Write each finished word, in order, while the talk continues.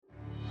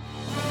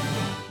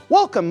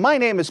Welcome, my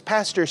name is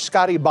Pastor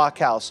Scotty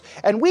Bachhaus,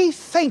 and we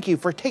thank you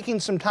for taking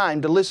some time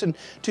to listen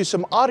to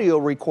some audio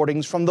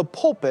recordings from the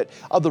pulpit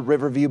of the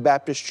Riverview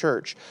Baptist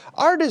Church.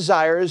 Our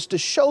desire is to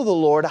show the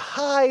Lord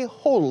high,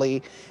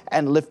 holy,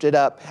 and lifted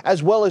up,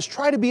 as well as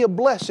try to be a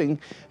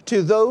blessing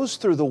to those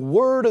through the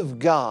Word of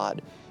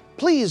God.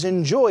 Please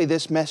enjoy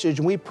this message,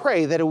 and we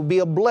pray that it will be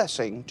a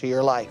blessing to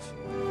your life.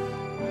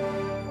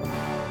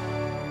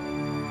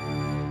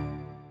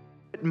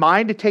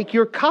 Mind to take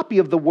your copy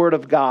of the Word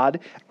of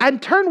God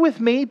and turn with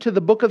me to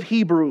the book of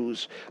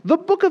Hebrews. The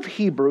book of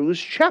Hebrews,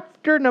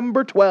 chapter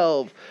number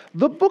 12.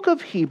 The book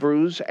of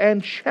Hebrews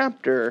and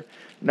chapter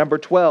number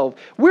 12.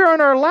 We're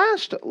on our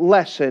last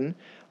lesson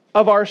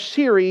of our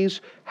series,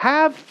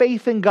 Have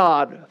Faith in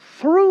God.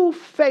 Through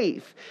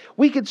faith.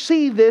 We could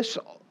see this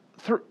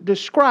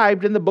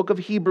described in the book of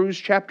Hebrews,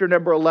 chapter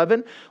number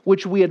 11,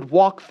 which we had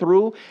walked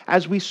through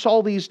as we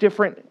saw these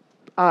different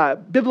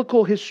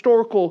biblical,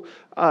 historical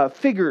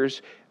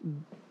figures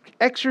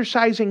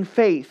exercising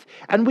faith.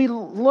 And we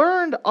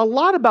learned a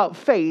lot about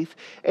faith.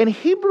 In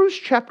Hebrews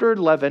chapter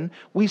 11,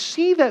 we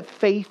see that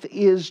faith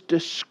is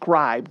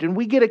described, and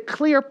we get a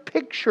clear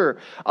picture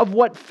of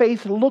what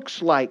faith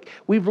looks like.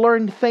 We've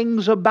learned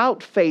things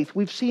about faith.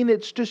 We've seen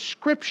its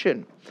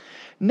description.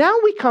 Now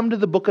we come to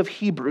the book of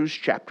Hebrews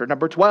chapter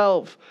number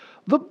 12.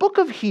 The book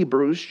of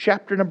Hebrews,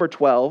 chapter number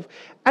 12,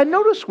 and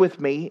notice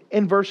with me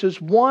in verses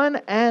 1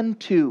 and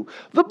 2.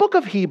 The book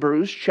of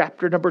Hebrews,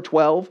 chapter number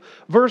 12,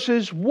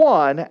 verses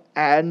 1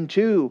 and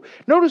 2.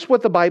 Notice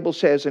what the Bible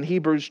says in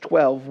Hebrews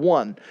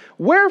 12:1.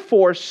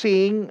 Wherefore,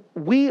 seeing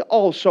we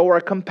also are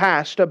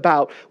compassed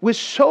about with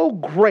so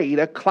great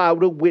a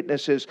cloud of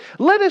witnesses,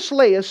 let us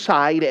lay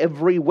aside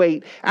every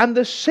weight and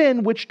the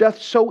sin which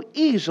doth so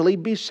easily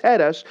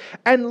beset us,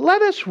 and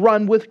let us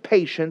run with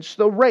patience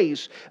the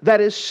race that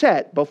is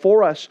set before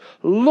us,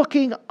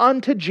 looking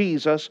unto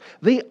Jesus,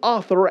 the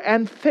author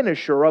and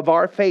finisher of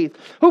our faith,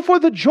 who for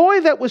the joy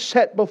that was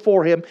set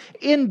before him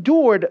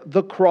endured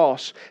the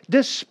cross,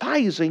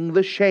 despising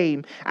the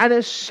shame, and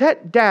is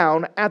set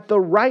down at the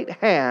right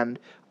hand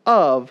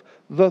of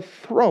the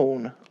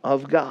throne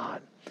of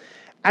God.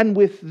 And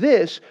with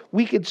this,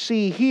 we could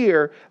see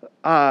here,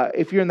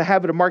 if you're in the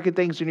habit of marking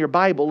things in your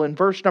Bible, in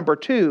verse number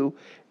 2,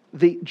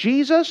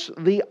 Jesus,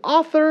 the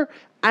author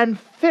and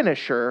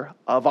finisher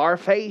of our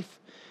faith.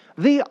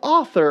 The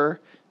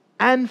author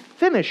and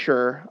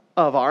finisher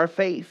of our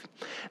faith.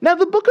 Now,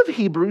 the book of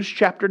Hebrews,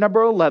 chapter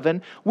number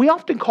 11, we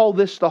often call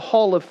this the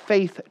Hall of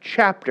Faith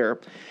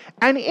chapter.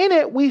 And in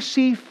it, we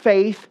see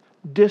faith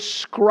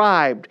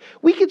described.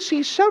 We could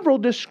see several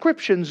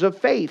descriptions of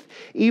faith.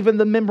 Even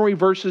the memory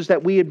verses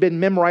that we had been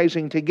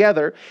memorizing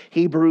together.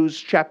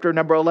 Hebrews chapter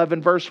number 11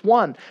 verse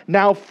 1.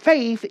 Now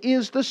faith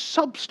is the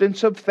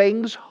substance of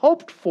things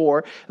hoped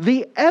for,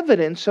 the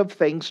evidence of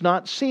things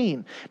not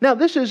seen. Now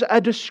this is a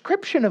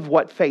description of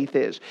what faith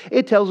is.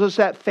 It tells us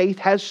that faith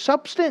has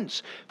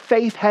substance.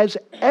 Faith has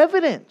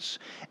evidence.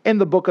 In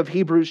the book of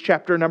Hebrews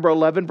chapter number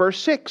 11 verse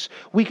 6,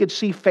 we could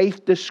see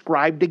faith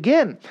described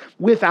again.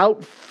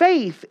 Without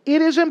faith,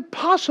 it is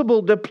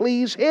impossible to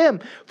please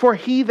Him. For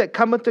he that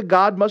cometh to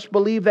God must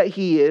believe that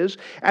He is,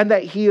 and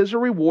that He is a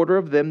rewarder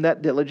of them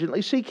that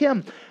diligently seek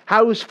Him.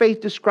 How is faith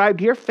described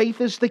here?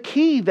 Faith is the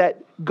key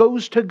that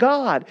goes to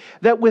God.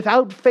 That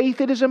without faith,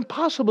 it is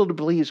impossible to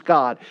please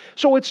God.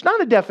 So it's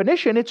not a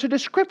definition, it's a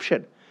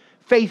description.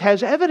 Faith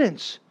has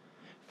evidence.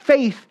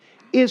 Faith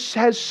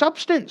has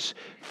substance.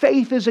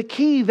 Faith is a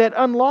key that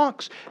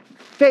unlocks.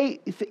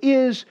 Faith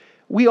is,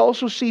 we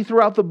also see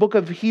throughout the book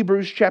of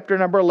Hebrews chapter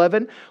number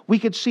 11, we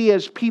could see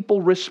as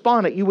people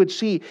responded. You would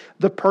see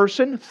the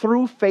person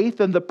through faith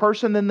and the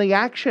person in the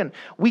action.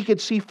 We could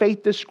see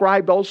faith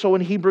described also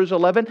in Hebrews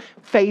 11.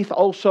 Faith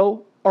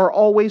also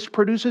always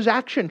produces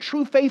action.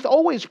 True faith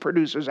always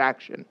produces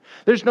action.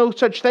 There's no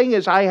such thing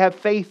as I have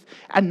faith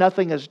and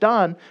nothing is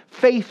done.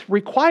 Faith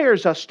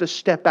requires us to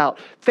step out.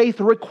 Faith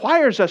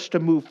requires us to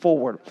move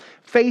forward.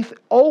 Faith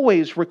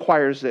always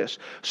requires this.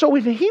 So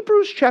in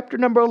Hebrews chapter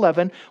number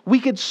 11,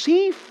 we could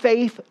see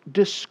faith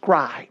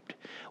described.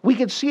 We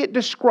could see it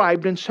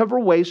described in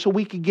several ways so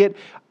we could get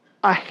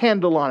a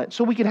handle on it,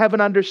 so we could have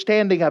an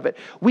understanding of it.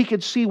 We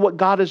could see what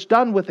God has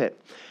done with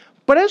it.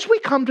 But as we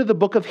come to the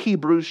book of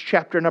Hebrews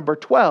chapter number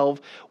 12,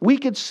 we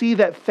could see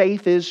that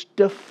faith is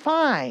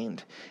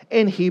defined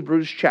in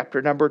Hebrews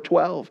chapter number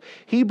 12.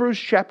 Hebrews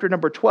chapter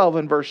number 12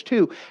 and verse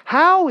 2.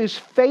 How is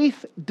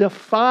faith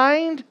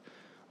defined?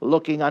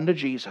 Looking unto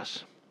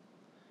Jesus.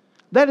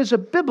 That is a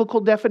biblical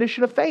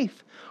definition of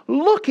faith.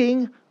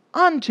 Looking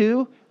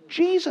unto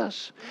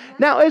Jesus.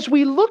 Now, as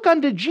we look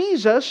unto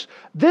Jesus,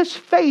 this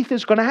faith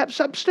is going to have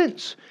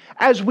substance.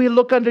 As we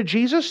look unto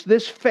Jesus,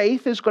 this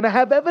faith is going to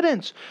have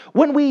evidence.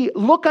 When we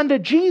look unto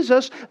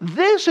Jesus,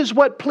 this is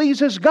what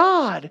pleases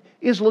God,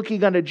 is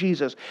looking unto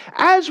Jesus.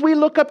 As we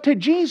look up to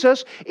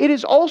Jesus, it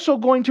is also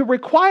going to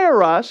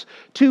require us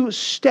to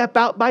step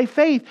out by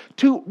faith,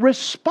 to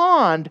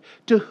respond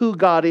to who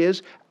God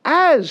is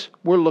as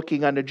we're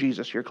looking unto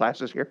Jesus. Your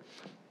class is here.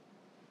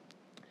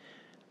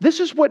 This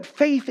is what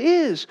faith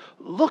is,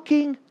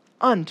 looking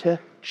unto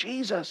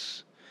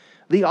Jesus.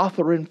 the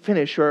author and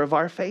finisher of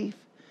our faith.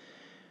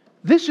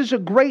 This is a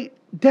great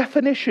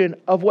definition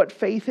of what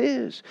faith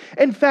is.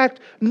 In fact,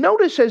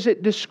 notice as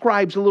it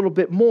describes a little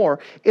bit more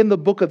in the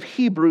book of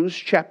Hebrews,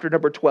 chapter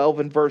number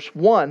 12 and verse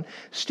 1,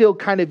 still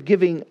kind of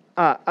giving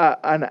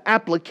an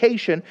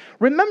application.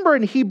 Remember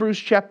in Hebrews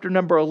chapter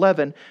number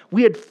 11,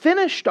 we had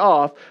finished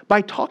off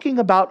by talking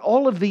about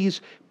all of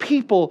these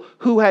people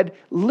who had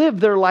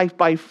lived their life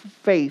by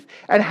faith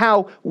and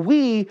how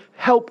we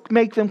help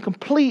make them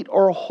complete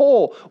or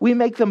whole. We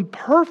make them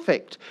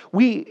perfect.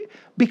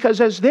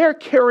 Because as they're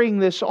carrying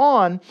this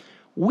on,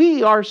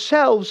 we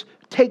ourselves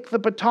take the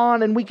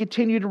baton and we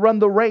continue to run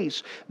the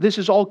race. This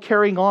is all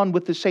carrying on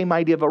with the same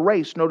idea of a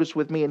race. Notice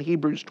with me in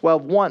Hebrews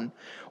 12:1.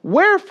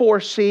 Wherefore,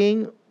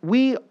 seeing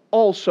we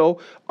also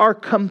are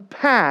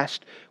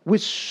compassed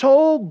with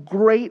so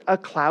great a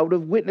cloud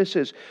of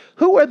witnesses.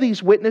 Who are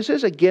these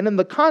witnesses? Again, in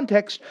the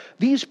context,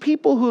 these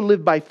people who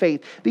live by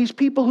faith, these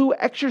people who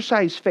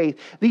exercise faith,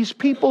 these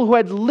people who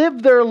had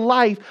lived their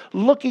life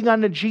looking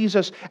unto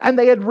Jesus, and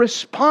they had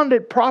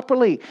responded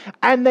properly,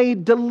 and they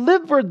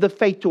delivered the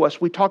faith to us.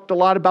 We talked a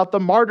lot about the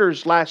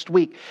martyrs last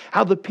week,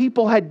 how the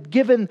people had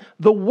given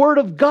the Word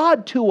of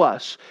God to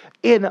us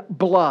in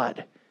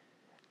blood.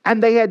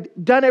 And they had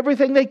done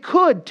everything they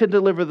could to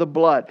deliver the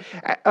blood,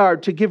 or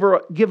to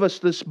give us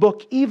this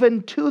book.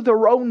 Even to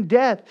their own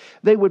death,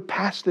 they would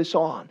pass this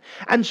on.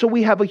 And so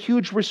we have a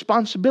huge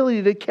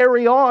responsibility to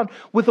carry on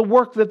with the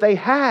work that they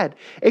had.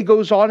 It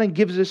goes on and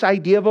gives this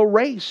idea of a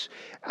race.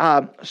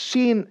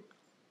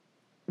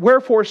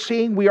 Wherefore,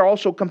 seeing we are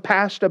also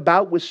compassed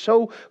about with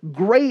so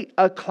great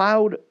a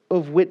cloud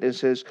of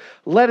witnesses,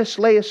 let us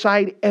lay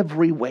aside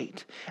every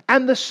weight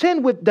and the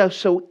sin which does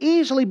so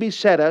easily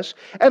beset us,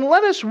 and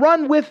let us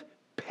run with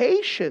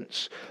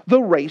patience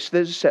the race that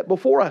is set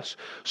before us.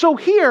 So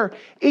here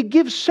it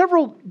gives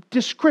several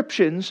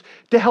descriptions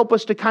to help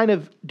us to kind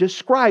of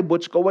describe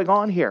what's going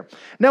on here.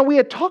 Now, we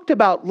had talked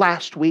about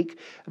last week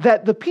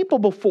that the people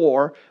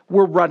before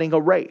were running a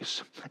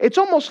race. It's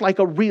almost like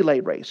a relay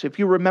race. If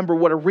you remember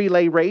what a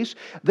relay race,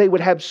 they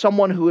would have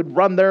someone who would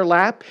run their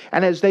lap,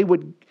 and as they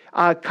would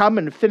come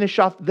and finish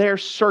off their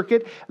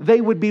circuit, they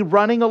would be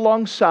running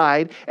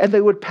alongside, and they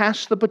would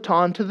pass the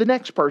baton to the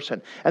next person.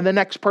 And the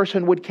next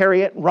person would carry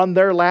it, run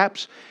their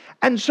laps.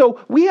 And so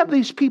we have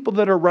these people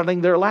that are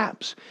running their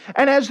laps.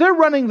 And as they're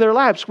running their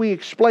laps, we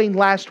explained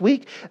last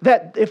week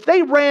that if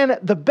they ran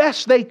the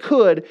best they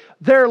could,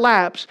 their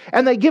laps,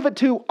 and they give it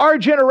to our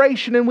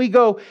generation and we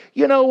go,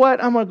 you know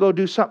what, I'm going to go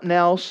do something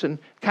else and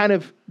kind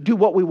of do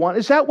what we want.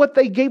 Is that what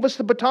they gave us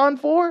the baton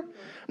for?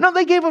 No,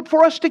 they gave it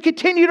for us to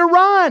continue to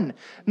run,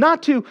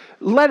 not to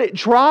let it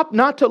drop,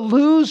 not to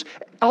lose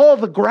all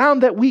the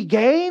ground that we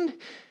gained.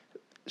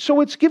 So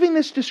it's giving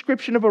this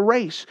description of a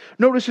race.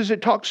 Notice as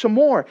it talks some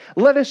more,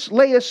 let us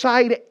lay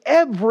aside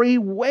every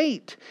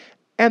weight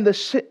and the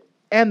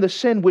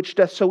sin which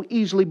doth so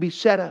easily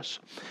beset us.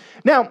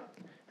 Now,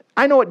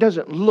 I know it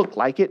doesn't look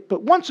like it,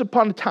 but once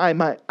upon a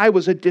time I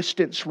was a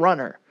distance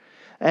runner.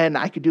 And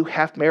I could do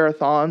half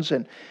marathons,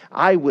 and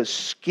I was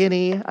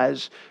skinny,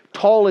 as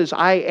tall as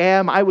I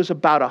am. I was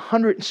about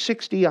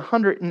 160,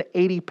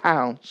 180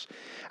 pounds.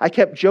 I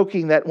kept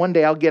joking that one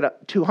day I'll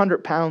get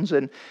 200 pounds,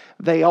 and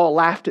they all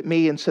laughed at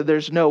me and said,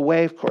 there's no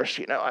way. Of course,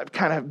 I've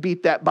kind of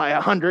beat that by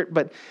 100,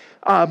 but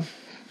I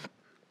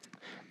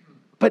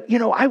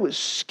was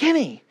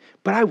skinny,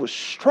 but I was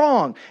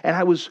strong, and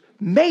I was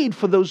made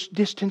for those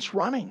distance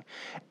running.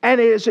 And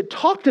as it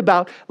talked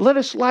about, let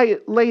us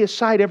lay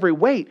aside every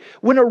weight.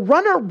 When a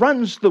runner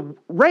runs the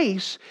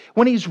race,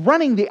 when he's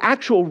running the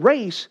actual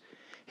race,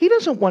 he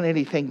doesn't want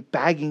anything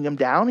bagging him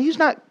down. He's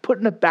not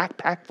putting a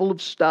backpack full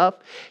of stuff.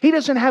 He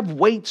doesn't have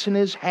weights in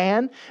his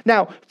hand.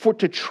 Now,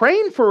 to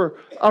train for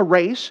a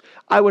race,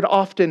 I would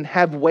often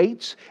have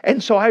weights.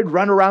 And so I'd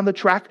run around the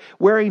track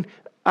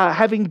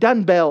having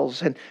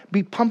dumbbells and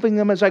be pumping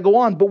them as I go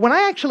on. But when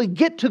I actually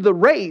get to the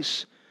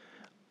race,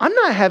 I'm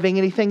not having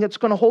anything that's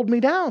going to hold me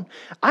down.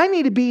 I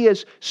need to be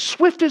as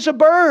swift as a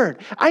bird.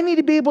 I need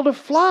to be able to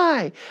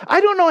fly.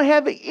 I don't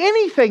have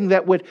anything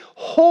that would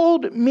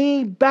hold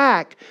me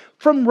back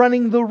from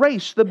running the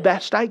race the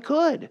best I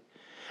could.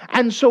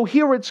 And so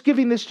here it's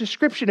giving this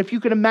description. If you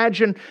can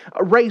imagine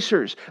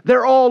racers,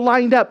 they're all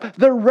lined up.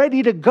 They're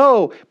ready to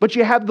go. But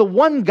you have the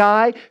one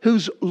guy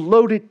who's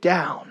loaded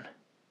down.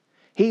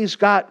 He's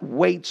got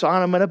weights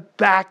on him and a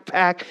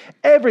backpack.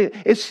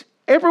 It's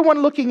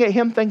everyone looking at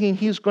him thinking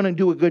he's going to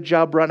do a good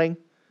job running.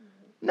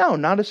 No,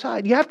 not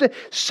aside. You have to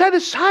set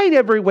aside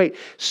every weight.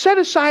 Set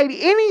aside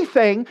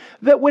anything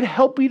that would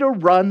help you to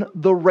run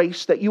the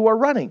race that you are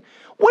running.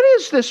 What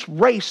is this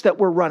race that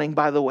we're running,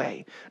 by the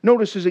way?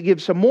 Notice as it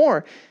gives some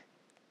more.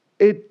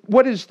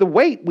 What is the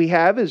weight we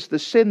have is the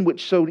sin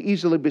which so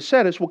easily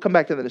beset us. We'll come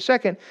back to that in a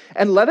second.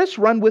 And let us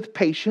run with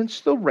patience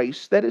the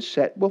race that is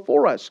set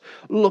before us,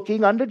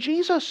 looking unto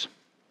Jesus.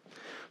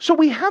 So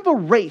we have a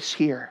race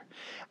here.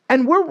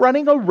 And we're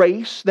running a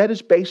race that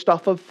is based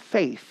off of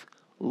faith,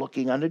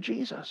 looking unto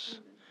Jesus.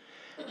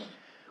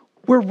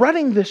 We're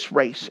running this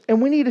race,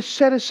 and we need to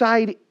set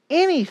aside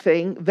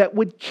anything that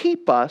would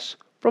keep us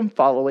from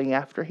following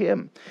after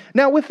him.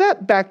 Now, with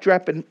that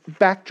backdrop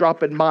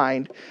in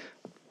mind,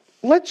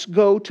 let's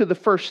go to the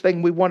first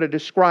thing we want to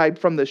describe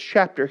from this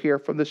chapter here,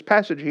 from this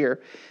passage here,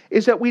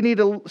 is that we need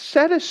to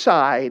set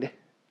aside,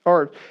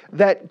 or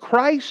that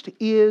Christ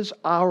is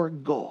our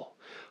goal.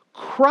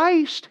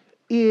 Christ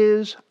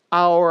is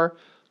our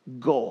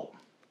goal.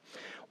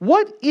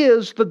 What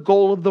is the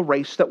goal of the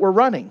race that we're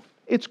running?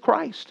 It's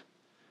Christ.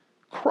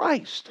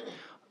 Christ,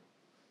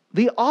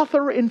 the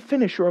author and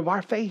finisher of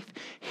our faith.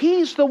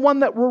 He's the one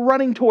that we're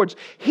running towards.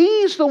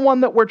 He's the one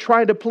that we're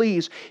trying to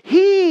please.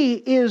 He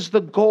is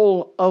the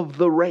goal of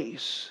the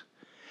race.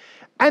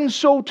 And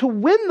so to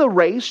win the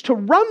race, to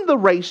run the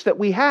race that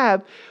we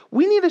have,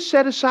 we need to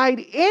set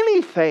aside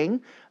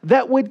anything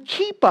that would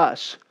keep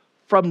us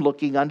from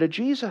looking unto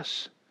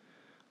Jesus.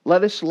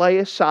 Let us lay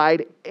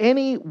aside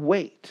any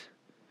weight.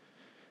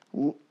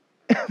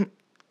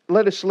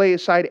 Let us lay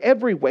aside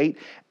every weight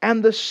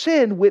and the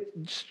sin which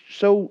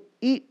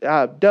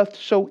doth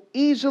so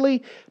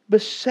easily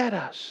beset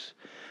us.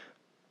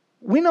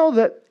 We know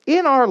that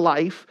in our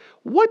life,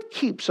 what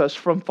keeps us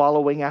from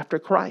following after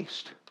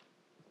Christ?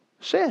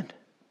 Sin.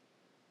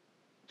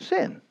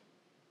 Sin.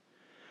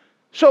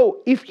 So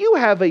if you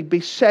have a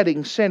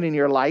besetting sin in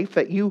your life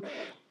that you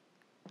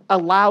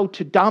allow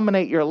to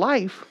dominate your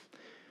life,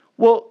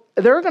 well,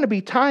 there are going to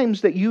be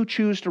times that you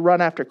choose to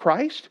run after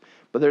Christ,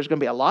 but there's going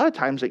to be a lot of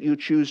times that you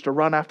choose to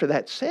run after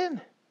that sin.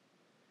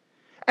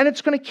 And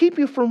it's going to keep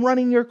you from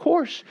running your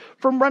course,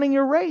 from running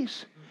your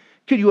race.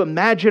 Could you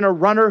imagine a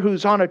runner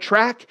who's on a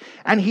track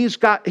and he's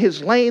got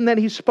his lane that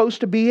he's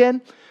supposed to be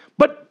in?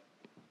 But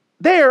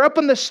there, up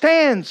in the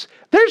stands,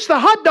 there's the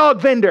hot dog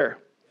vendor.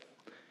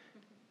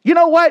 You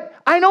know what?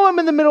 I know I'm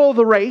in the middle of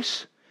the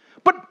race,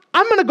 but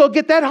I'm going to go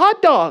get that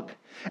hot dog.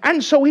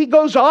 And so he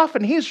goes off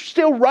and he's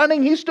still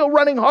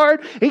running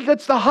hard. He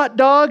gets the hot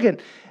dog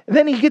and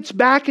then he gets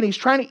back and he's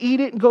trying to eat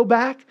it and go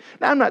back.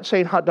 Now, I'm not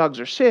saying hot dogs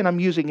are sin. I'm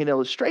using an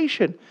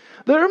illustration.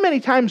 There are many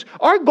times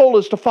our goal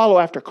is to follow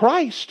after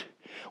Christ.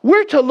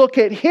 We're to look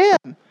at him.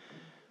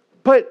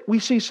 But we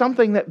see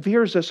something that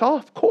veers us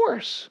off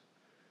course.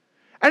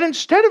 And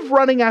instead of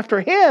running after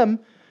him,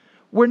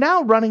 we're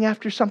now running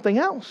after something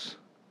else.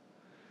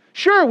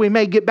 Sure, we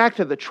may get back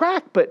to the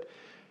track, but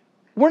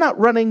we're not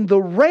running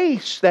the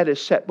race that is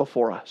set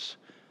before us.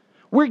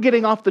 We're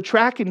getting off the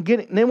track and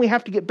then we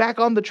have to get back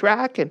on the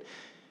track and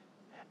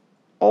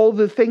all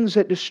the things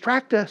that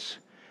distract us.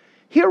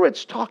 Here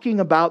it's talking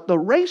about the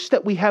race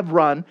that we have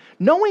run,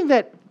 knowing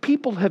that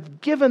people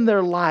have given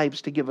their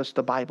lives to give us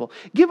the Bible,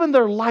 given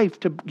their life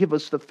to give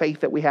us the faith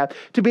that we have,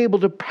 to be able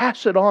to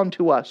pass it on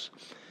to us.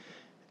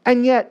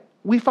 And yet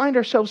we find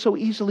ourselves so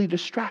easily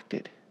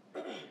distracted.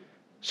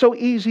 So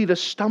easy to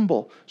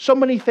stumble. So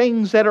many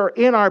things that are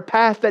in our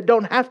path that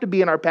don't have to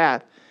be in our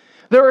path.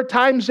 There are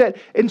times that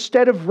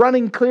instead of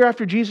running clear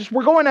after Jesus,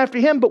 we're going after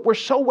him, but we're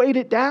so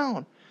weighted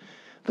down.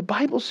 The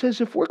Bible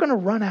says if we're going to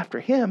run after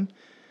him,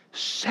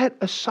 set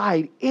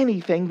aside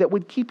anything that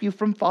would keep you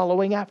from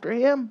following after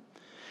him.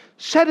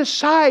 Set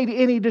aside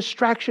any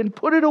distraction.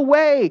 Put it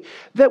away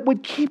that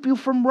would keep you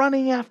from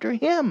running after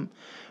him.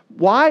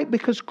 Why?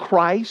 Because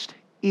Christ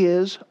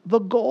is the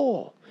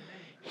goal.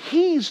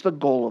 He's the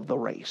goal of the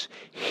race.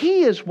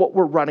 He is what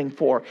we're running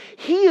for.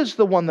 He is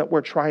the one that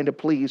we're trying to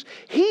please.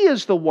 He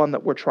is the one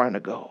that we're trying to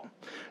go.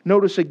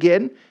 Notice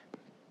again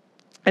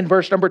in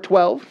verse number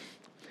 12,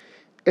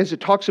 as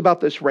it talks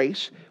about this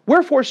race,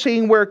 wherefore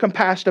seeing we're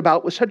compassed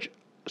about with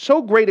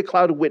so great a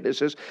cloud of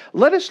witnesses,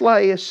 let us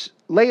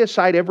lay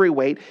aside every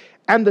weight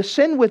and the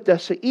sin which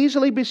doth so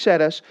easily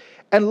beset us,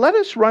 and let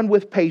us run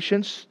with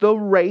patience the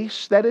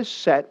race that is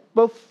set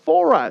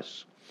before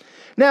us.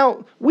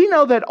 Now, we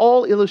know that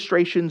all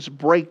illustrations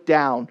break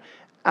down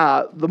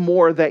the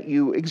more that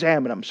you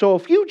examine them. So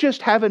if you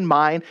just have in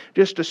mind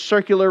just a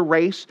circular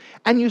race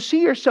and you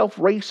see yourself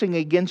racing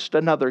against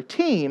another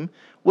team,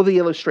 well, the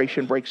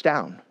illustration breaks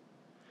down.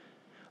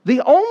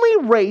 The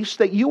only race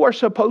that you are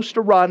supposed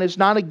to run is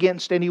not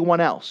against anyone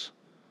else.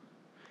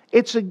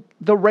 It's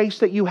the race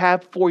that you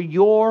have for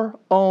your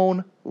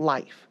own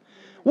life.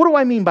 What do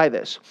I mean by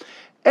this?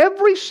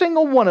 Every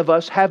single one of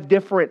us have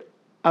different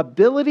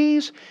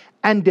abilities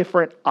and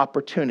different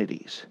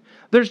opportunities.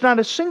 There's not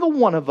a single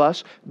one of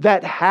us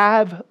that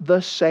have the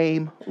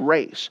same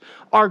race.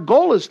 Our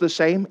goal is the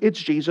same.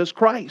 It's Jesus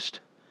Christ.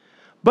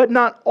 But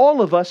not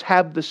all of us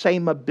have the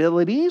same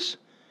abilities,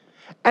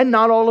 and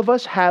not all of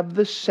us have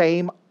the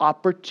same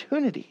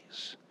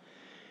opportunities.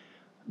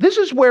 This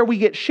is where we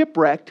get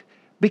shipwrecked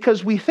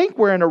because we think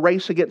we're in a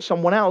race against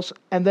someone else,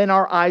 and then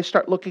our eyes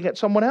start looking at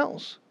someone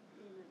else.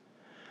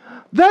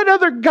 That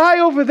other guy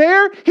over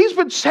there, he's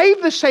been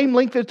saved the same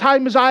length of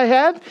time as I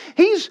have.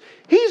 He's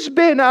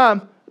been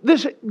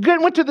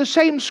went to the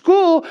same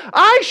school.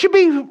 I should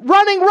be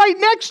running right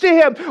next to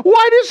him.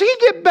 Why does he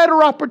get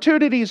better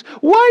opportunities?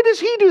 Why does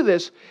he do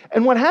this?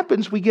 And what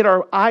happens, we get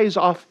our eyes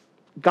off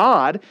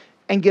God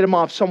and get them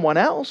off someone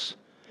else.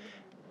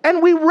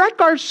 And we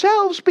wreck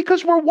ourselves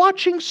because we're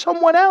watching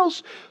someone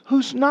else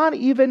who's not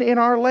even in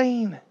our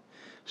lane.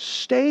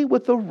 Stay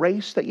with the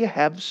race that you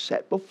have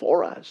set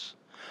before us.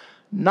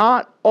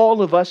 Not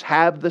all of us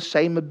have the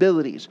same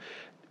abilities.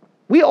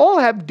 We all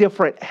have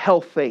different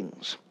health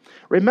things.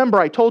 Remember,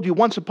 I told you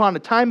once upon a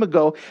time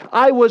ago,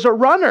 I was a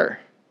runner.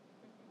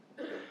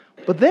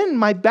 But then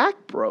my back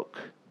broke.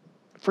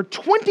 For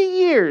 20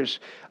 years,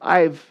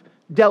 I've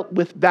dealt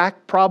with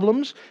back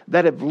problems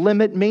that have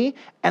limited me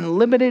and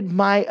limited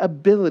my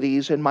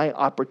abilities and my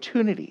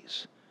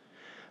opportunities.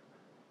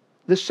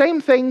 The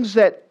same things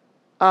that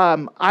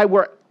I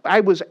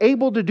was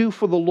able to do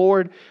for the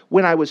Lord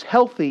when I was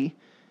healthy,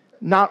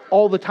 not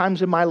all the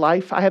times in my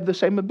life I have the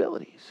same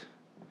abilities.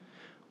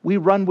 We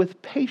run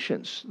with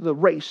patience the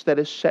race that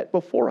is set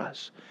before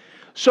us.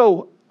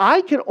 So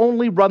I can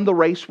only run the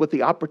race with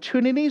the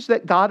opportunities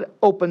that God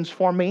opens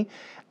for me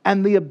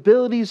and the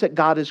abilities that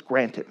God has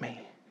granted me.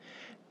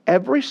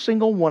 Every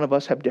single one of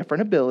us have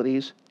different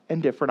abilities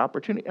and different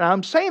opportunities. And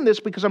I'm saying this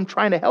because I'm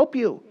trying to help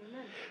you.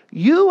 Amen.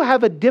 You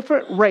have a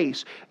different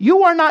race.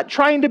 You are not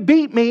trying to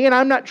beat me, and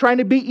I'm not trying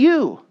to beat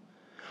you.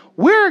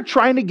 We're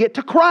trying to get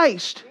to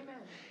Christ. Amen.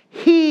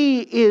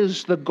 He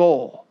is the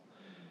goal.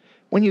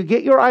 When you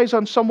get your eyes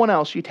on someone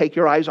else, you take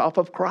your eyes off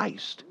of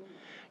Christ.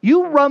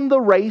 You run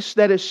the race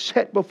that is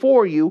set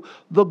before you.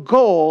 The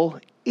goal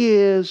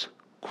is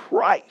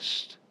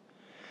Christ.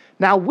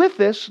 Now with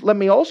this, let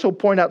me also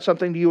point out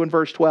something to you in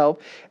verse 12.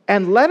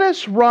 And let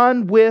us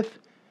run with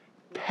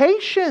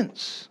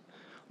patience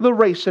the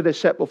race that is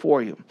set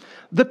before you.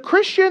 The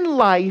Christian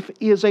life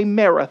is a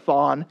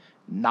marathon,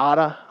 not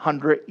a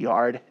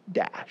 100-yard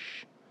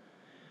dash.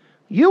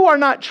 You are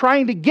not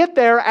trying to get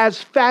there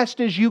as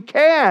fast as you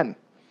can.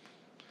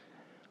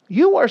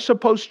 You are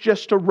supposed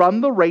just to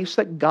run the race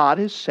that God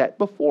has set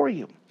before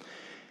you.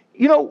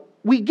 You know,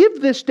 we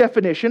give this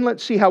definition.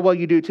 Let's see how well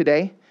you do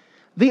today.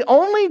 The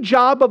only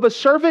job of a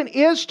servant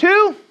is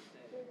to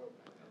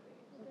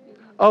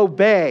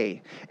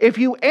obey. If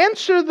you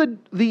answer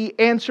the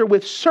answer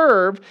with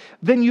serve,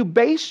 then you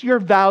base your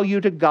value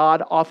to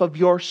God off of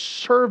your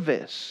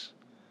service.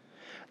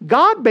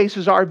 God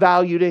bases our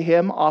value to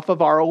Him off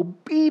of our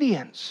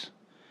obedience.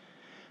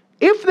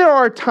 If there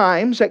are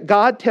times that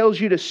God tells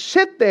you to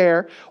sit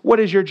there,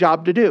 what is your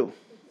job to do?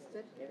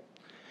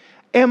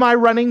 Am I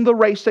running the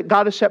race that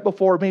God has set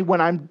before me when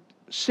I'm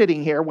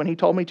sitting here when He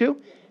told me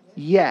to?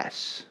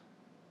 Yes.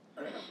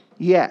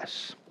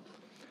 Yes.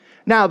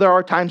 Now, there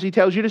are times He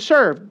tells you to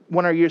serve.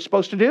 What are you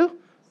supposed to do?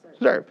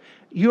 Serve.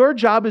 Your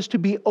job is to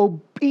be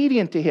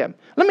obedient to Him.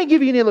 Let me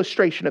give you an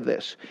illustration of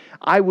this.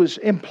 I was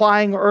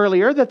implying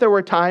earlier that there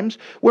were times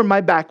where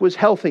my back was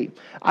healthy.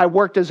 I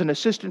worked as an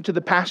assistant to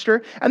the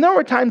pastor, and there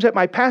were times that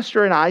my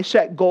pastor and I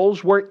set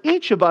goals where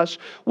each of us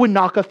would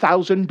knock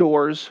 1,000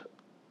 doors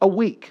a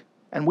week,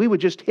 and we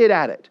would just hit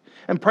at it.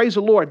 And praise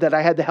the Lord that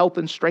I had the health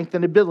and strength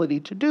and ability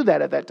to do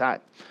that at that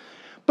time.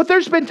 But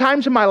there's been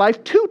times in my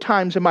life, 2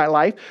 times in my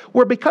life,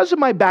 where because of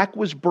my back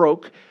was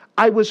broke,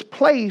 I was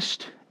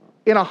placed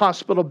in a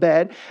hospital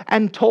bed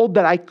and told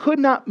that I could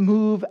not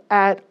move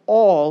at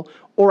all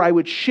or I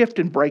would shift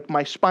and break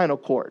my spinal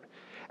cord.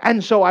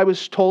 And so I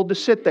was told to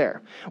sit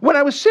there. When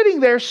I was sitting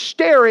there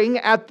staring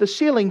at the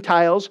ceiling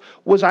tiles,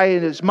 was I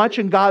as much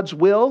in God's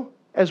will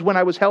as when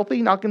I was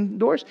healthy, knocking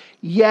doors?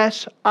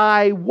 Yes,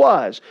 I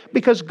was.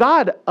 Because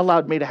God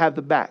allowed me to have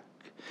the back.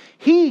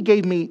 He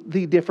gave me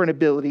the different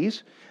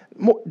abilities,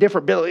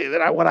 different ability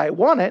than what I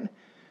wanted.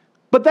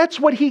 But that's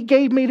what He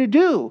gave me to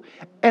do.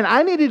 And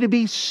I needed to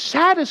be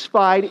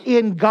satisfied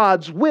in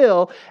God's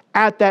will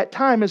at that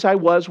time as I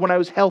was when I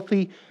was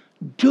healthy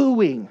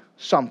doing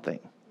something.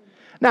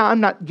 Now, I'm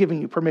not giving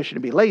you permission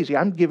to be lazy.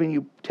 I'm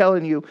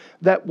telling you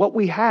that what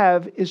we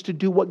have is to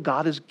do what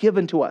God has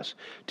given to us,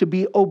 to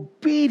be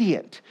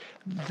obedient.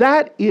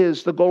 That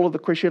is the goal of the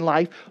Christian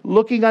life,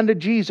 looking unto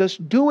Jesus,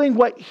 doing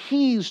what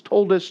He's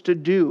told us to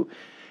do.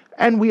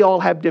 And we all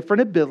have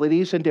different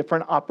abilities and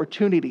different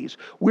opportunities.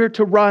 We're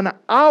to run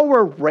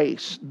our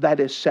race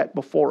that is set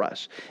before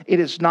us. It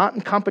is not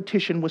in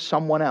competition with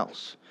someone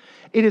else.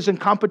 It is in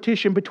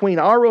competition between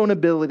our own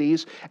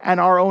abilities and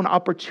our own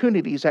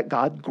opportunities that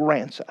God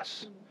grants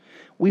us.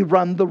 We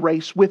run the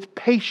race with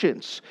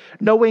patience,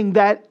 knowing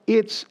that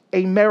it's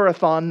a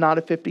marathon, not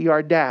a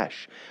 50-yard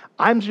dash.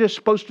 I'm just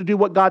supposed to do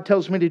what God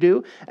tells me to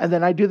do, and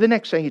then I do the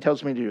next thing He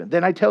tells me to do.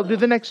 Then I do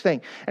the next thing.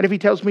 And if He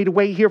tells me to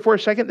wait here for a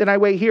second, then I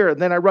wait here,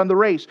 and then I run the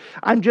race.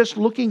 I'm just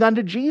looking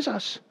unto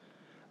Jesus.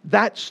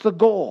 That's the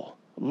goal.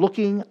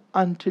 Looking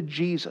unto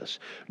Jesus.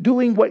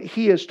 Doing what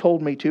He has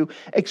told me to,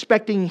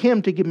 expecting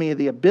Him to give me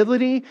the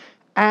ability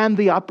and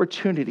the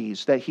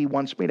opportunities that He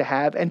wants me to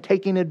have, and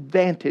taking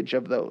advantage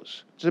of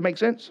those. Does it make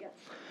sense? Yes.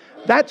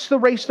 That's the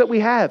race that we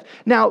have.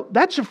 Now,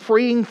 that's a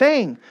freeing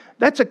thing.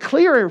 That's a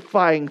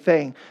clarifying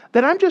thing.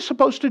 That I'm just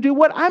supposed to do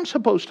what I'm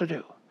supposed to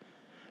do.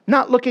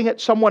 Not looking at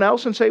someone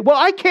else and say, well,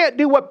 I can't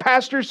do what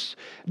pastor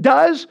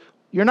does.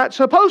 You're not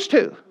supposed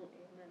to.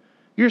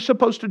 You're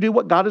supposed to do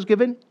what God has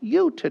given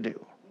you to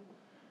do.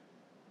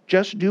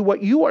 Just do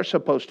what you are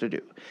supposed to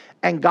do.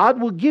 And God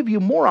will give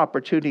you more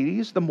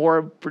opportunities, the more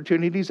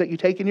opportunities that you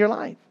take in your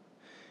life.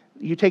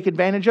 You take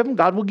advantage of them,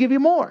 God will give you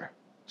more.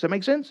 Does that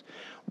make sense?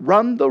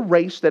 Run the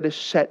race that is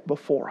set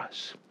before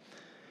us.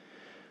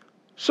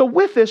 So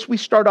with this, we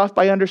start off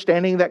by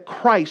understanding that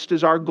Christ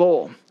is our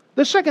goal.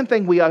 The second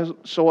thing we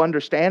also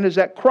understand is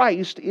that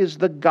Christ is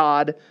the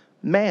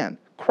God-man.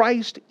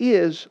 Christ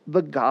is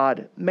the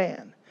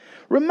God-man.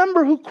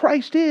 Remember who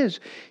Christ is.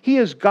 He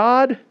is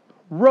God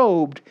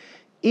robed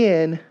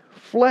in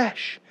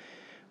flesh.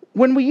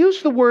 When we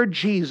use the word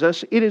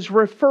Jesus, it is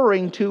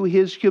referring to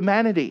his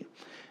humanity.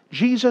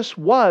 Jesus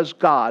was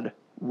God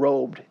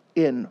robed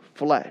in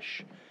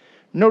flesh.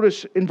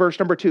 Notice in verse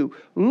number 2,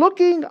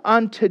 looking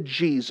unto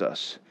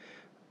Jesus,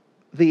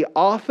 the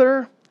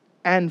author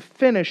and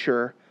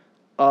finisher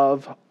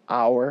of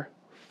our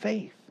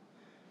faith.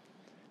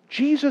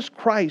 Jesus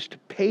Christ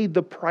paid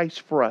the price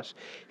for us.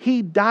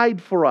 He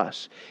died for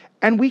us.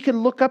 And we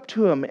can look up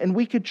to him and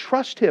we could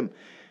trust him.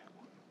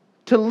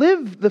 To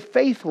live the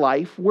faith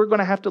life, we're going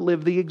to have to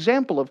live the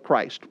example of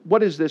Christ.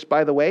 What is this,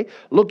 by the way?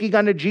 Looking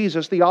unto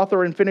Jesus, the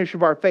author and finisher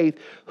of our faith,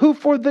 who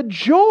for the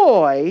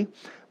joy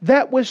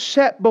that was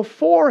set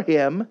before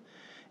him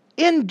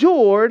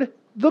endured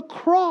the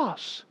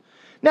cross.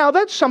 Now,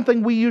 that's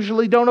something we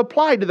usually don't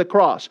apply to the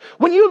cross.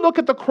 When you look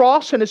at the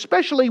cross, and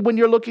especially when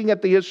you're looking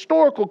at the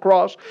historical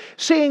cross,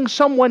 seeing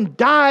someone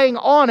dying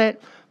on it,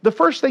 the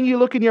first thing you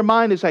look in your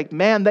mind is like,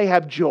 man, they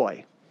have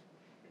joy.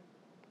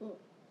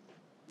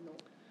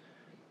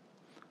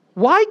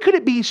 Why could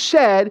it be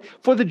said,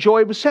 for the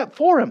joy was set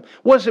for him?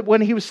 Was it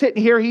when he was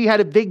sitting here, he had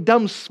a big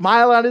dumb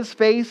smile on his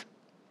face?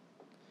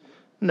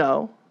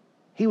 No,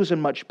 he was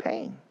in much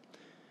pain.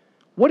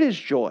 What is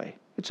joy?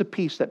 It's a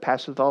peace that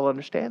passeth all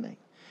understanding.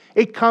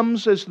 It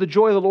comes as the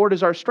joy of the Lord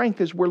is our strength,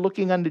 as we're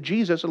looking unto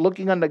Jesus and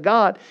looking unto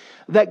God,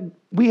 that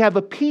we have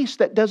a peace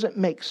that doesn't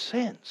make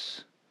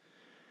sense.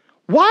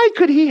 Why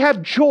could he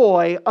have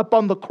joy up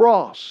on the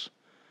cross?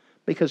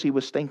 Because he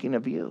was thinking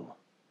of you,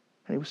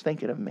 and he was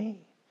thinking of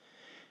me.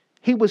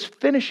 He was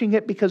finishing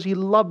it because he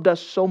loved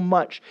us so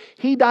much.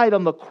 He died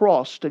on the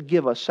cross to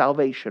give us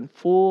salvation,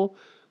 full,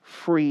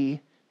 free,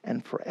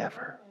 and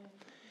forever.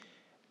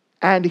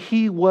 And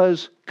he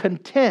was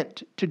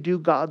content to do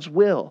God's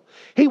will.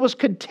 He was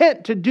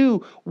content to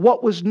do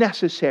what was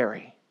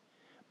necessary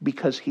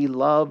because he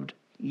loved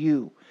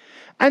you.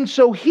 And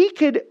so he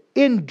could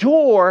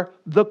endure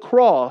the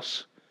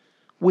cross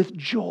with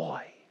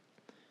joy.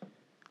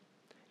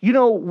 You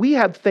know, we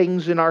have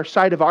things in our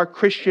side of our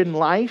Christian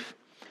life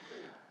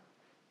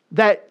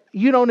that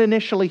you don't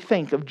initially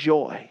think of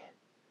joy.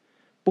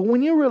 But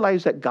when you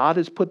realize that God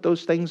has put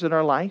those things in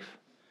our life,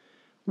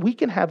 we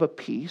can have a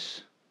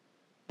peace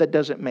that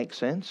doesn't make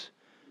sense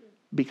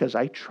because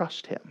I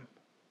trust him.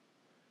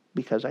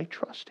 Because I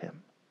trust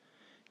him.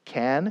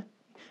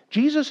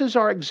 Jesus is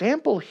our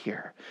example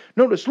here.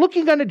 Notice,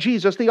 looking unto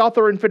Jesus, the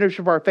author and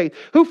finisher of our faith,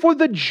 who for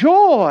the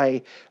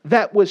joy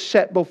that was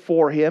set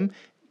before him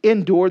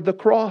endured the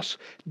cross,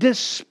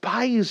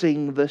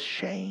 despising the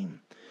shame.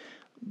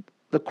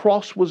 The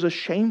cross was a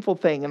shameful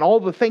thing, and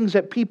all the things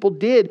that people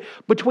did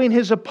between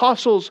his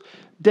apostles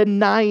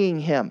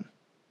denying him,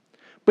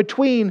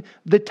 between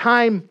the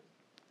time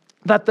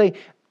that the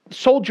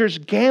soldiers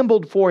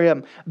gambled for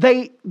him,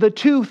 the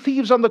two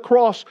thieves on the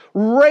cross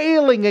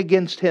railing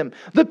against him,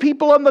 the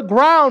people on the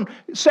ground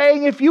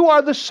saying, if you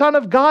are the Son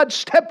of God,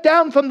 step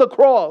down from the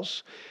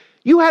cross.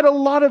 You had a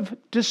lot of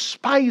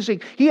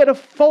despising. He had a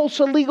false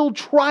illegal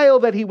trial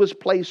that he was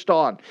placed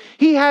on.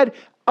 He had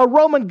a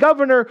Roman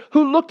governor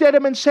who looked at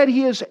him and said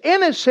he is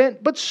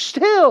innocent, but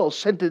still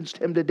sentenced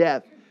him to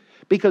death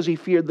because he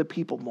feared the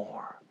people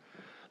more.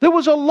 There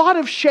was a lot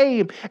of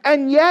shame,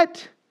 and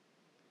yet,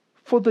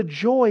 for the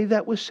joy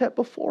that was set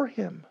before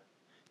him,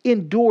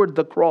 endured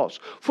the cross.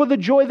 For the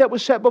joy that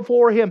was set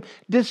before him,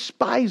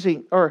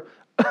 despising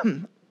the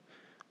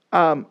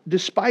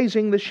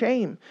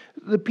shame.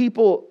 The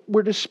people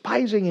were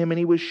despising him, and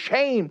he was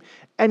shamed,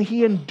 and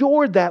he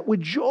endured that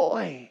with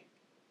joy.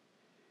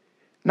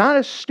 Not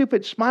a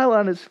stupid smile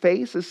on his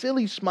face, a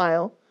silly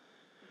smile,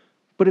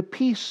 but a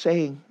peace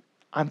saying,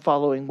 I'm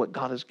following what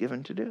God has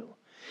given to do.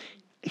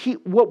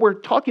 What we're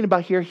talking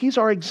about here, he's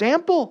our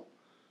example.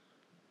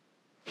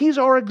 He's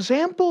our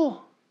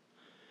example.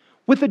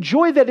 With the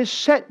joy that is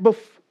set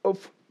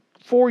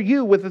before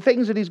you, with the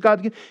things that he's got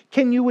to give,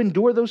 can you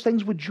endure those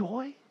things with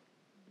joy?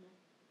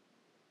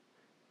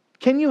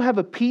 Can you have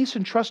a peace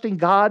and trust in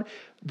God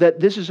that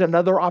this is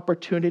another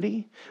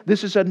opportunity?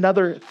 This is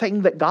another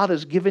thing that God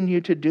has given you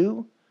to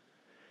do?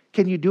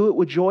 Can you do it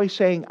with joy,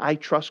 saying, I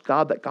trust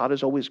God that God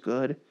is always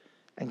good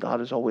and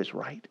God is always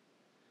right?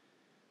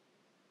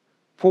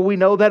 For we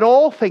know that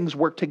all things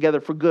work together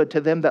for good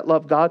to them that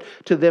love God,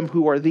 to them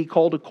who are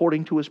called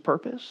according to his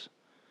purpose.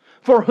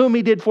 For whom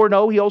he did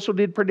foreknow, he also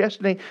did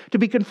predestinate to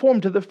be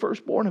conformed to the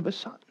firstborn of his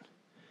Son.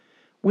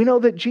 We know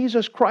that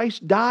Jesus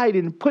Christ died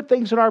and put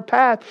things in our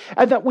path,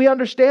 and that we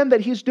understand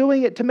that he's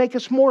doing it to make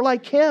us more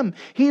like him.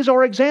 He's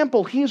our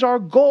example. He's our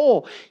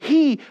goal.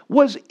 He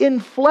was in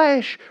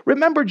flesh.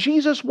 Remember,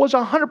 Jesus was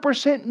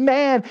 100%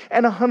 man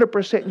and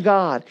 100%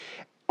 God.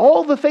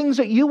 All the things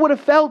that you would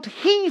have felt,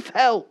 he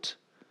felt.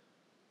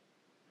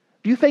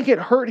 Do you think it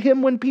hurt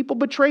him when people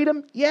betrayed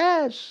him?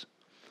 Yes.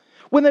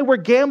 When they were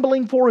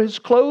gambling for his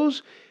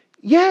clothes?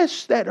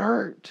 Yes, that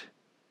hurt.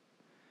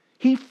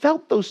 He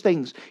felt those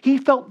things. He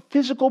felt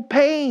physical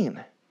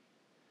pain.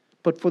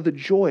 But for the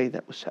joy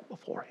that was set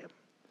before him,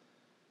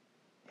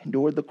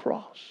 endured the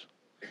cross.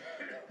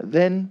 And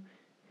then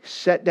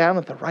sat down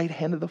at the right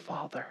hand of the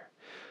Father.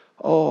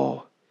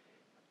 Oh,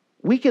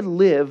 we can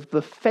live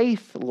the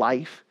faith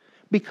life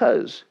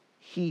because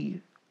he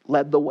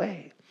led the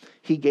way.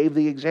 He gave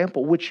the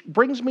example, which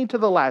brings me to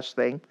the last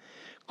thing,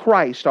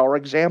 Christ, our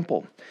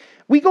example.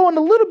 We go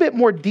into a little bit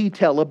more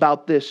detail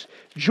about this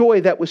joy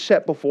that was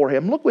set before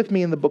him. Look with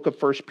me in the book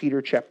of 1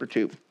 Peter chapter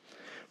 2.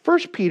 1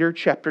 Peter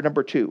chapter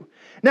number 2.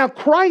 Now,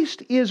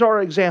 Christ is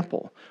our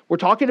example. We're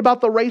talking about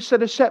the race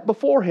that is set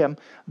before him,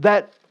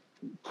 that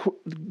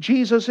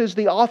Jesus is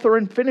the author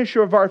and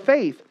finisher of our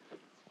faith.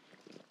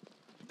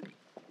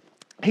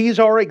 He's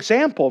our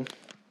example.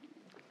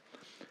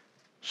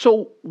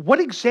 So, what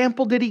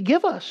example did he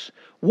give us?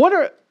 What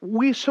are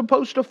we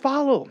supposed to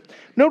follow?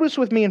 Notice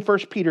with me in 1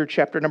 Peter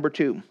chapter number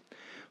 2.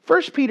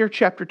 1 Peter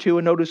chapter 2,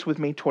 and notice with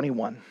me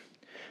 21.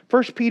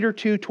 1 Peter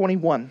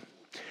 2:21.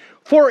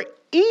 For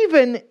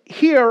even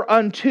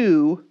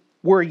hereunto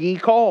were ye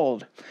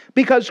called,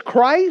 because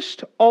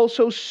Christ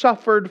also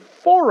suffered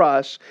for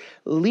us,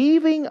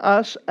 leaving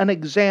us an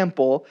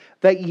example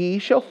that ye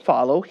shall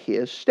follow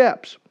his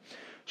steps.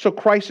 So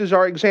Christ is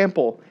our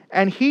example,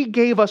 and he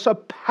gave us a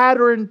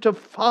pattern to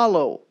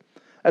follow.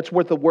 That's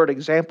what the word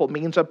example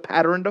means, a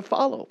pattern to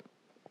follow.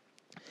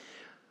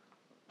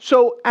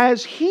 So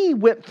as he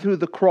went through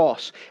the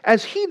cross,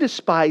 as he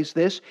despised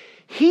this,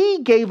 he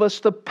gave us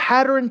the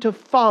pattern to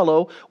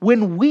follow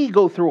when we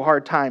go through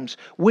hard times,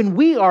 when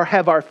we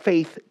have our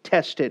faith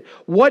tested.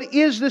 What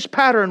is this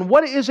pattern?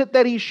 What is it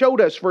that he showed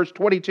us? Verse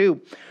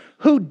 22.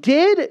 Who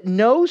did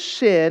no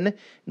sin,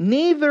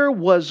 neither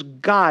was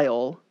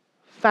guile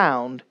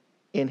found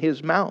in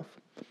his mouth.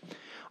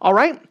 All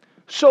right?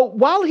 So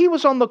while he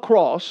was on the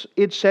cross,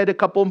 it said a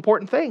couple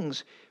important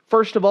things.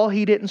 First of all,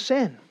 he didn't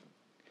sin.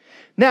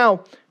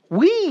 Now,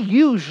 we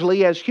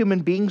usually, as human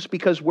beings,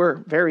 because we're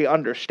very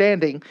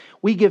understanding,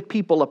 we give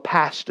people a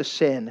pass to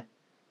sin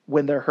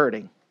when they're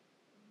hurting.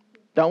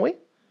 Don't we?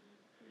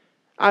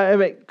 I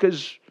mean,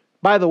 because,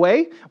 by the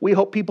way, we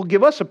hope people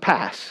give us a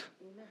pass.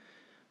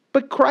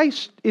 But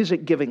Christ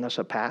isn't giving us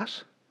a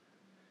pass.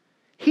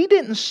 He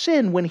didn't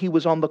sin when he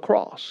was on the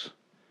cross.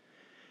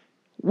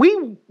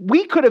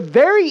 We could have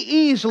very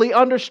easily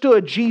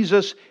understood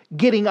Jesus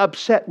getting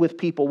upset with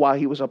people while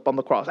he was up on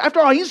the cross.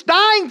 After all, he's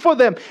dying for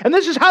them, and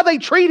this is how they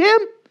treat him.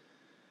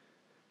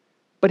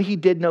 But he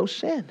did no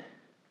sin.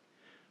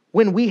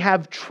 When we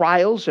have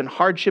trials and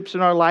hardships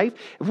in our life,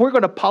 if we're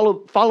going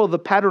to follow the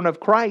pattern of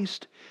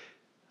Christ,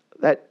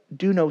 that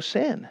do no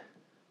sin.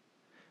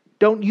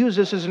 Don't use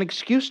this as an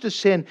excuse to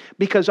sin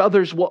because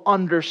others will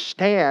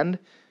understand.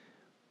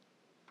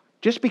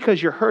 Just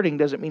because you're hurting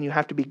doesn't mean you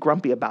have to be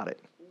grumpy about it.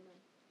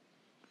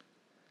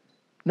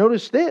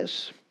 Notice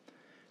this.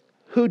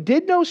 Who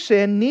did no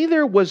sin,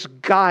 neither was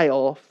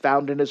guile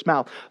found in his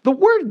mouth. The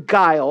word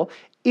guile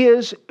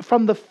is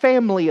from the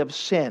family of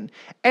sin.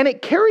 And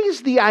it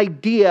carries the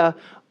idea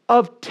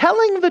of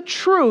telling the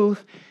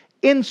truth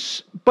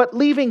but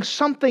leaving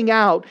something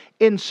out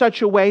in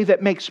such a way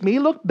that makes me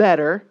look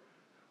better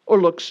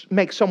or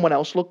makes someone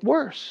else look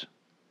worse.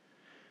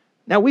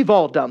 Now, we've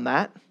all done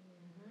that.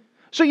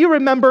 So you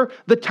remember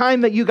the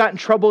time that you got in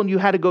trouble and you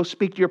had to go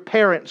speak to your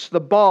parents,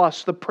 the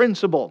boss, the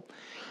principal.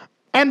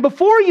 And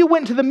before you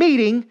went to the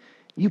meeting,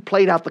 you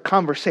played out the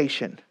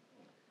conversation.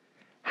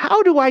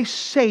 How do I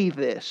say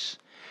this?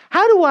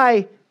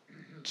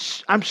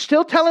 I'm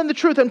still telling the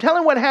truth. I'm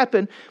telling what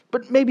happened,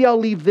 but maybe I'll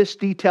leave this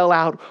detail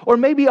out. Or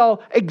maybe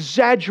I'll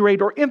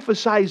exaggerate or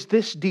emphasize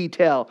this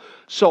detail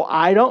so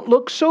I don't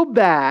look so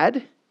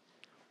bad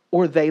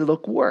or they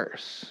look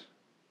worse.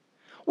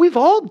 We've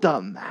all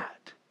done that.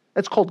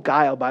 That's called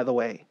guile, by the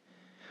way.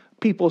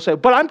 People say,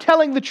 but I'm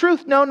telling the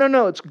truth. No,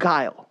 it's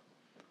guile.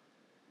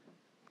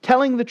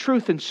 Telling the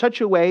truth in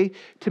such a way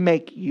to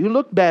make you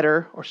look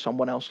better or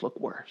someone else look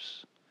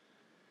worse.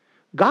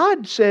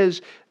 God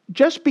says,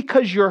 just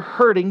because you're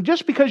hurting,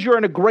 just because you're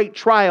in a great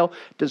trial,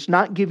 does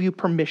not give you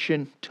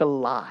permission to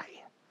lie.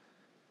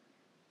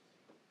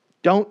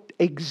 Don't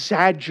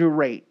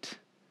exaggerate.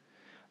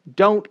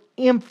 Don't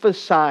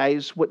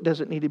emphasize what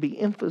doesn't need to be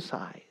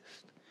emphasized.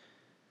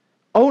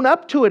 Own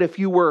up to it if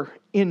you were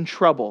in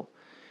trouble.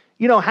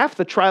 You know, half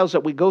the trials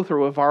that we go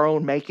through of our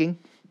own making.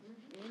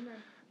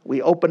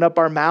 We open up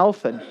our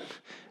mouth and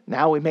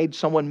now we made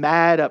someone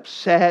mad,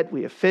 upset,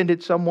 we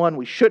offended someone,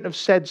 we shouldn't have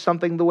said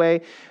something the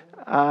way.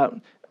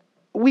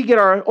 We get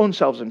our own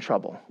selves in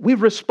trouble. We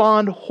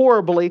respond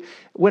horribly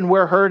when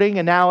we're hurting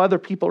and now other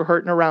people are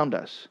hurting around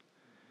us.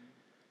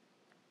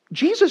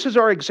 Jesus is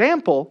our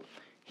example.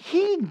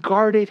 He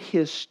guarded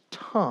his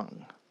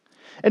tongue.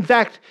 In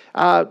fact,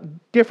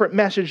 different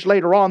message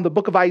later on, the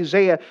book of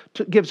Isaiah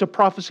gives a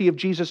prophecy of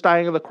Jesus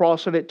dying on the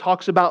cross, and it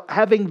talks about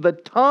having the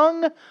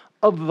tongue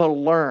of the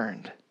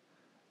learned.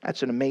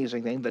 That's an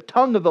amazing thing, the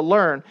tongue of the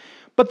learned.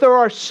 But there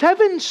are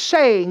 7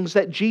 sayings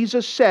that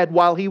Jesus said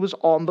while he was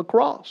on the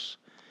cross.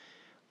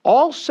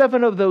 All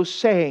 7 of those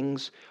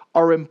sayings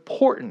are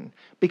important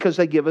because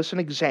they give us an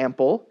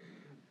example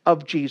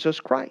of Jesus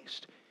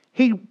Christ.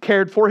 He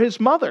cared for his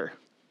mother.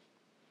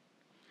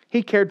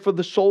 He cared for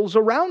the souls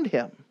around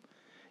him.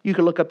 You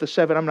can look up the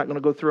 7. I'm not going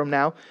to go through them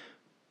now.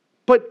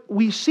 But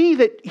we see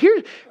that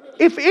here,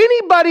 if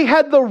anybody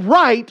had the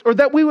right, or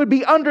that we would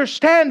be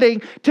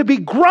understanding, to be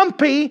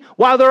grumpy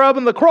while they're up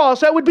on the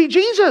cross, that would be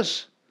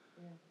Jesus.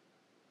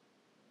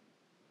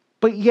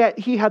 But yet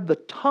he had the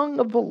tongue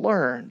of the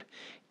learned.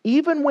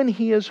 Even when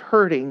he is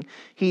hurting,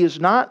 he is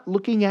not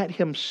looking at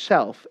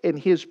himself and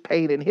his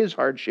pain and his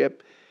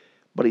hardship,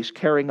 but he's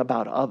caring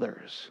about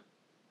others.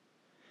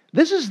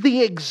 This is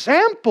the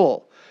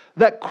example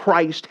that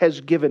Christ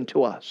has given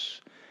to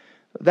us,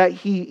 that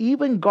he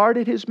even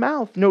guarded his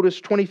mouth. Notice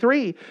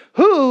 23,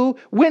 who,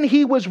 when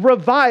he was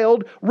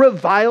reviled,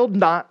 reviled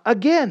not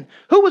again.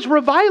 Who was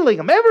reviling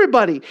him?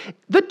 Everybody.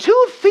 The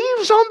 2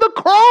 thieves on the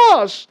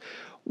cross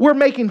were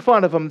making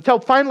fun of him, until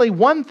finally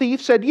one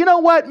thief said, you know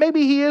what,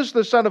 maybe he is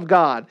the Son of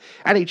God.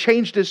 And he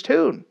changed his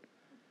tune.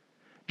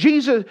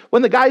 Jesus,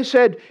 when the guy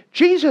said,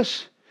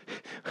 Jesus,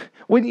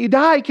 when you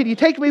die, can you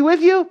take me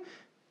with you?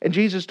 And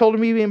Jesus told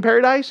him he'd be in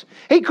paradise.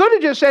 He could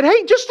have just said,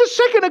 hey, just a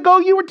second ago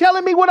you were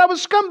telling me what I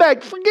was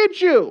scumbag.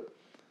 Forget you.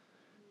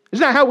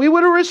 Isn't that how we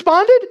would have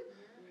responded?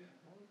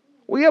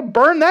 We have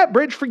burned that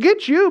bridge.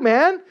 Forget you,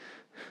 man.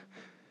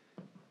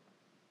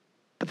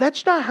 But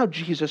that's not how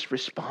Jesus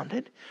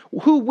responded.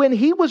 Who, when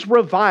he was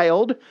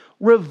reviled,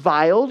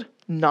 reviled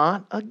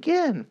not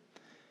again.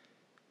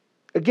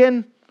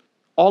 Again,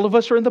 all of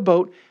us are in the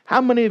boat.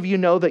 How many of you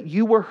know that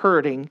you were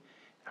hurting?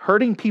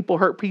 Hurting people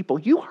hurt people.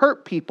 You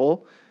hurt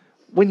people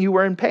when you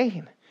were in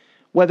pain.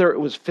 Whether it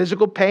was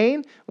physical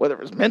pain, whether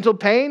it was mental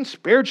pain,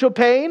 spiritual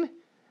pain.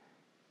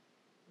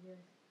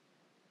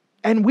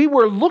 And we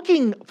were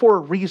looking for a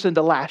reason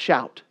to lash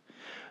out.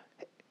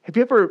 Have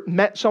you ever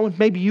met someone,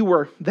 maybe you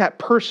were that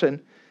person,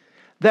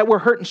 that were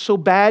hurting so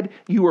bad,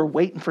 you were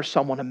waiting for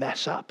someone to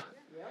mess up.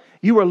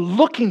 You were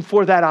looking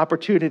for that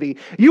opportunity.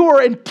 You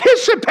were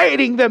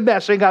anticipating them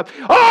messing up.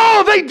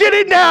 Oh, they did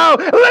it now.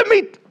 Let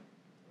me.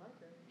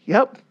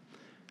 Yep.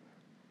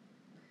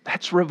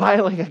 That's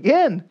reviling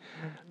again.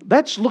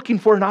 That's looking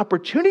for an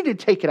opportunity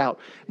to take it out.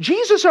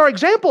 Jesus, our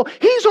example,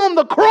 he's on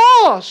the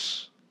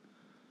cross.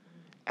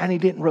 And he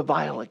didn't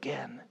revile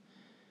again.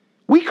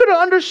 We could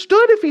have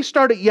understood if he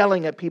started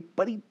yelling at people,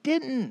 but he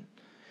didn't.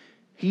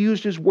 He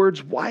used his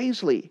words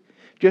wisely.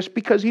 Just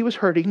because he was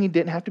hurting, he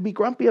didn't have to be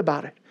grumpy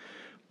about it.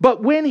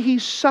 But when he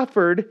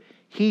suffered,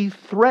 he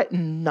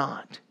threatened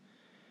not.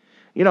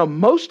 You know,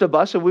 most of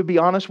us, if we'd be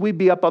honest, we'd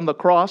be up on the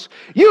cross.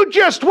 You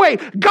just wait.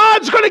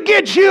 God's going to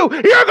get you.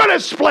 You're going to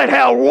split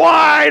hell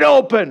wide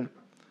open.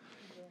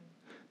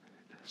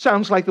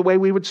 Sounds like the way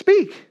we would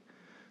speak.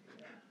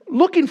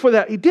 Looking for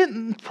that. He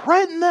didn't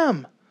threaten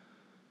them.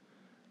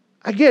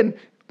 Again,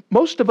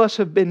 most of us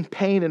have been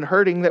pain and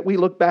hurting that we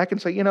look back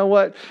and say, you know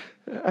what?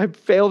 I've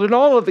failed in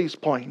all of these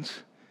points.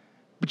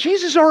 But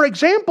Jesus is our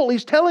example.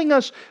 He's telling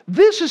us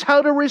this is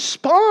how to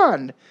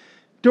respond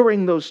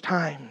during those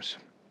times.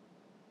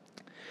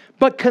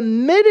 But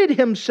committed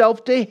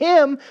himself to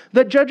him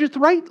that judgeth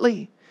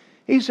rightly.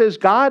 He says,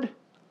 God,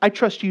 I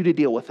trust you to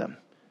deal with them.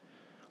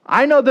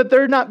 I know that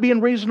they're not being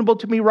reasonable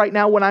to me right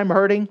now when I'm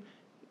hurting.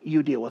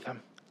 You deal with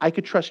them. I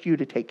could trust you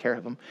to take care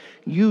of them.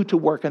 You to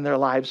work in their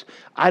lives.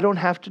 I don't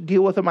have to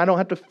deal with them. I don't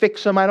have to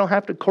fix them. I don't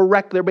have to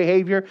correct their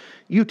behavior.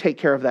 You take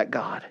care of that,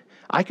 God.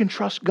 I can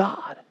trust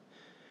God.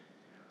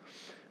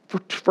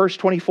 Verse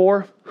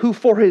 24, who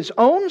for his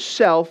own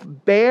self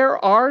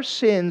bare our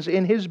sins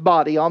in his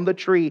body on the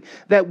tree,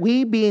 that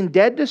we being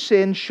dead to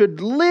sin should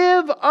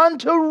live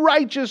unto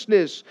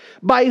righteousness,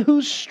 by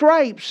whose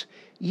stripes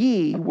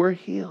ye were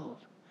healed.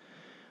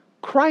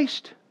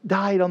 Christ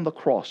died on the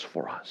cross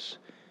for us.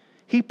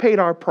 He paid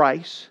our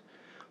price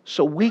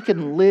so we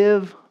can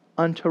live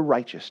unto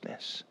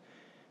righteousness.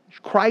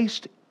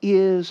 Christ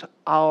is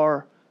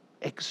our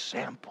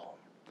example.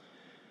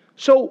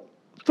 So,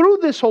 through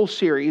this whole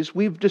series,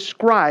 we've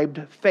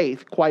described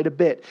faith quite a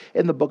bit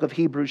in the book of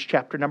Hebrews,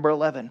 chapter number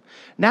 11.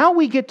 Now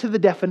we get to the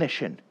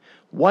definition.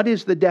 What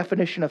is the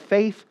definition of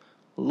faith?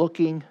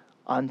 Looking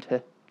unto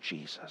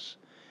Jesus.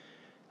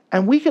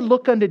 And we can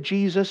look unto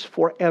Jesus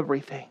for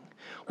everything.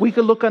 We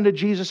can look unto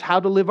Jesus how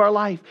to live our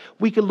life.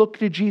 We can look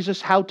to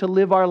Jesus how to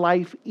live our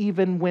life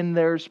even when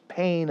there's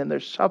pain and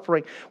there's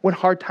suffering, when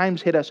hard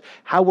times hit us.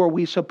 How are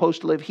we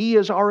supposed to live? He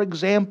is our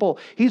example.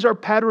 He's our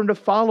pattern to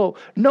follow,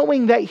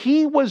 knowing that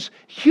He was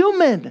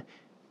human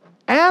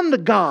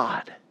and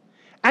God.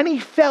 And He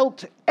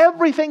felt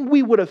everything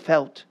we would have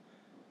felt.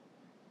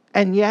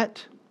 And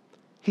yet,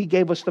 He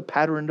gave us the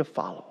pattern to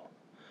follow.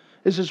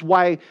 This is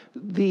why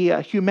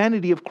the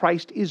humanity of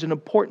Christ is an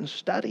important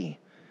study.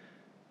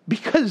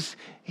 Because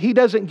He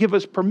doesn't give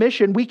us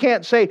permission. We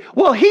can't say,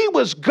 well, He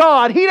was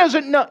God. He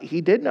doesn't know.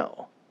 He did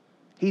know.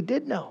 He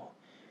did know.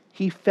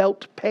 He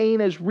felt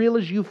pain as real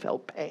as you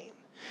felt pain.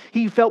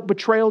 He felt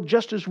betrayal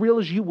just as real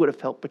as you would have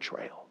felt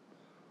betrayal.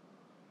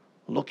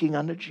 Looking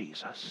unto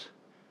Jesus,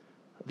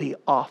 the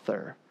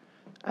author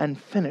and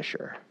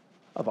finisher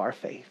of our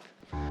faith.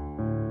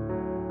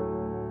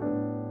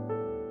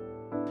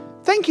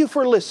 Thank Thank you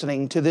for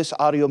listening to this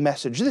audio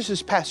message. This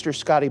is Pastor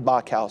Scotty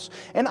Bachhaus,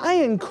 and I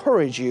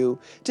encourage you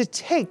to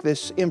take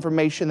this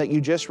information that you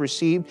just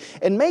received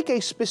and make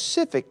a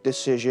specific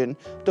decision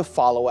to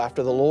follow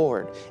after the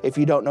Lord. If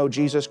you don't know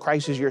Jesus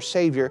Christ as your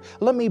Savior,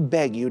 let me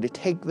beg you to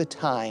take the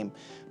time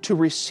to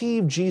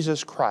receive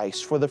Jesus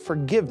Christ for the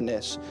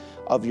forgiveness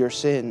of your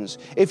sins.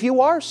 If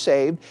you are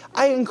saved,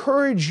 I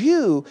encourage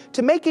you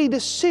to make a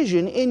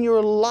decision in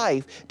your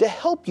life to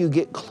help you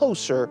get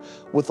closer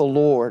with the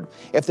Lord.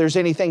 If there's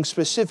anything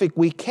specific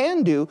we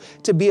can do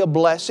to be a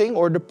blessing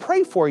or to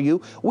pray for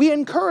you, we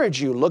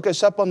encourage you. Look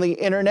us up on the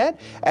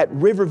internet at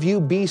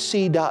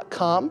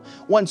riverviewbc.com.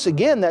 Once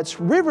again, that's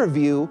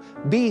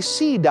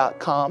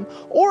riverviewbc.com.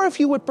 Or if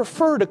you would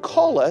prefer to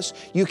call us,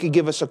 you could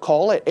give us a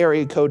call at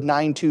area code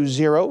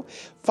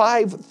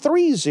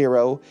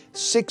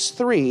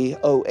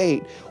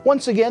 920-530-6308.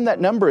 Once again,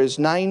 that number is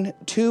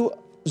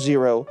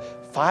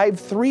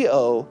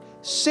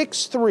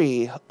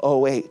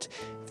 920-530-6308.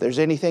 If there's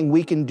anything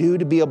we can do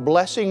to be a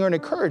blessing or an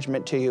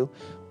encouragement to you,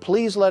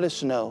 please let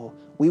us know.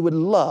 We would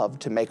love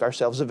to make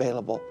ourselves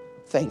available.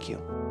 Thank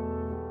you.